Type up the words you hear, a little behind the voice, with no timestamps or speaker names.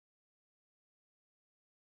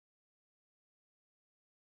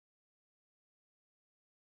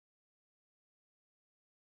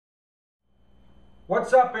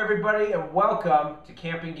What's up, everybody, and welcome to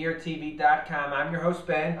CampingGearTV.com. I'm your host,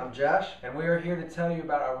 Ben. I'm Josh. And we are here to tell you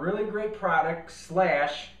about a really great product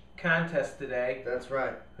 / contest today. That's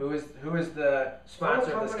right. Who is the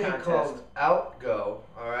sponsor of this contest? A company called Outgo.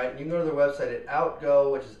 All right, you can go to their website at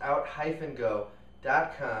Outgo, which is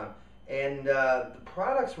out-go.com. And the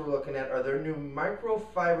products we're looking at are their new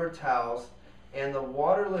microfiber towels and the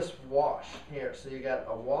waterless wash. Here, so you got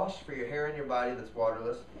a wash for your hair and your body that's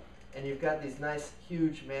waterless. And you've got these nice,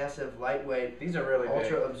 huge, massive, lightweight, these are really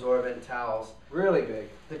ultra-absorbent towels. Really big.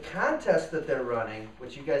 The contest that they're running,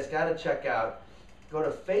 which you guys got to check out, go to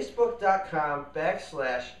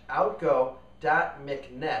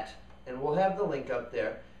facebook.com/outgo.mcnet, and we'll have the link up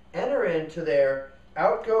there. Enter into their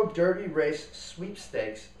Outgo Derby Race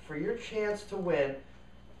Sweepstakes for your chance to win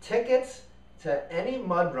tickets to any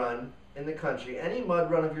mud run in the country, any mud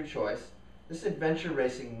run of your choice. This adventure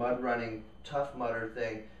racing mud running tough mudder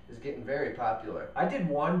thing is getting very popular. I did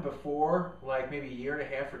one before, like maybe a year and a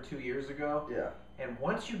half or 2 years ago. Yeah. And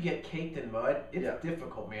once you get caked in mud, it's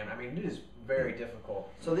difficult, man. I mean, it is very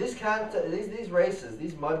difficult. So these races,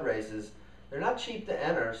 these mud races, they're not cheap to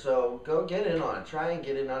enter, so go get in on it. Try and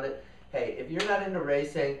get in on it. Hey, if you're not into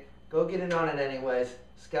racing, go get in on it anyways.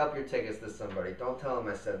 Scalp your tickets to somebody. Don't tell them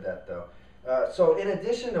I said that, though. So in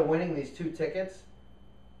addition to winning these 2 tickets,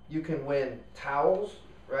 you can win towels,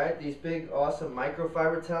 right? These big, awesome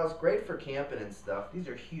microfiber towels, great for camping and stuff. These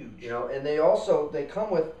are huge. You know, and they come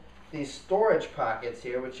with these storage pockets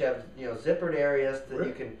here, which have, you know, zippered areas that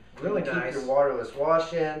you can really keep nice. your waterless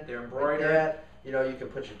wash in. They're embroidered. Like that. You know, you can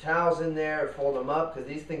put your towels in there, fold them up, because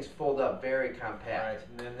these things fold up very compact. Right,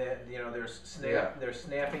 and then there's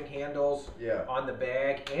snapping handles on the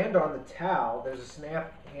bag and on the towel. There's a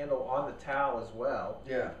snap handle on the towel as well.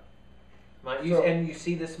 Yeah. And you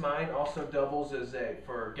see this, mine also doubles as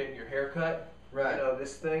for getting your hair cut. Right. You know,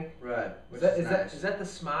 this thing. Right. Is that the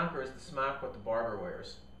smock, or is the smock what the barber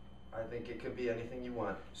wears? I think it could be anything you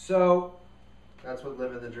want. So that's what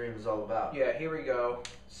living the dream is all about. Yeah, here we go.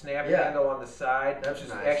 Snap handle on the side, which is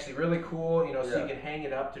actually really cool. You know, so you can hang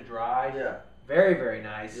it up to dry. Yeah. Very, very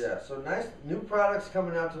nice. Yeah. So nice new products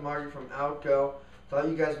coming out to market from Outgo. Thought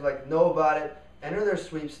you guys would like to know about it. Enter their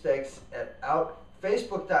sweepstakes at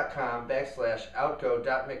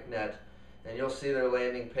facebook.com/outgo.mcnet, and you'll see their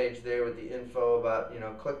landing page there with the info about, you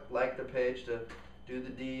know, click like the page to do the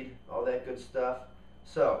deed, all that good stuff.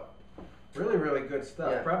 So really, really good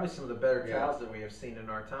stuff. Yeah. Probably some of the better towels that we have seen in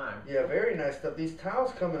our time. Yeah, very nice stuff. These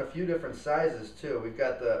towels come in a few different sizes too. We've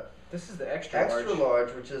got this is the extra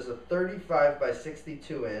large, which is a 35 by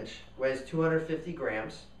 62 inch, weighs 250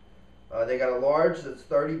 grams. They got a large that's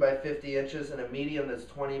 30 by 50 inches and a medium that's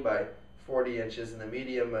 20 by 40 inches, and the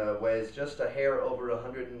medium weighs just a hair over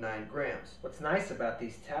 109 grams. What's nice about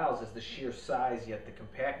these towels is the sheer size, yet the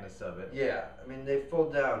compactness of it. Yeah, I mean, they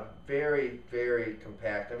fold down very, very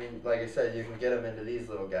compact. I mean, like I said, you can get them into these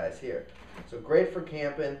little guys here. So great for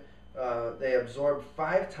camping. They absorb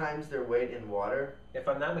 5 times their weight in water. If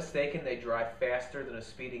I'm not mistaken, they dry faster than a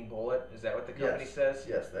speeding bullet. Is that what the company says?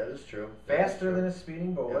 Yes, that is true. Faster than a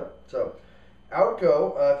speeding bullet. Yep. So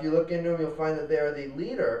Outgo, if you look into them, you'll find that they are the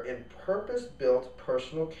leader in purpose-built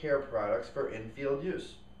personal care products for in-field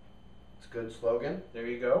use. It's a good slogan. There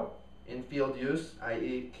you go. In-field use,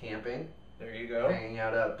 i.e. camping. There you go. Hanging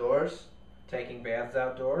out outdoors. Taking baths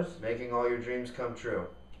outdoors. Making all your dreams come true.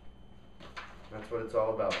 That's what it's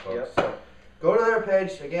all about, folks. Yep. So go to their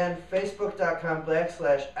page, again,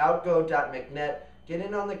 facebook.com/outgo.mcnet. Get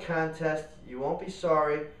in on the contest. You won't be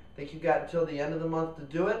sorry. I think you've got until the end of the month to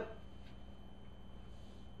do it.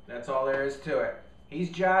 That's all there is to it. He's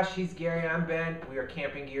Josh, he's Gary, I'm Ben. We are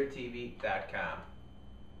CampingGearTV.com.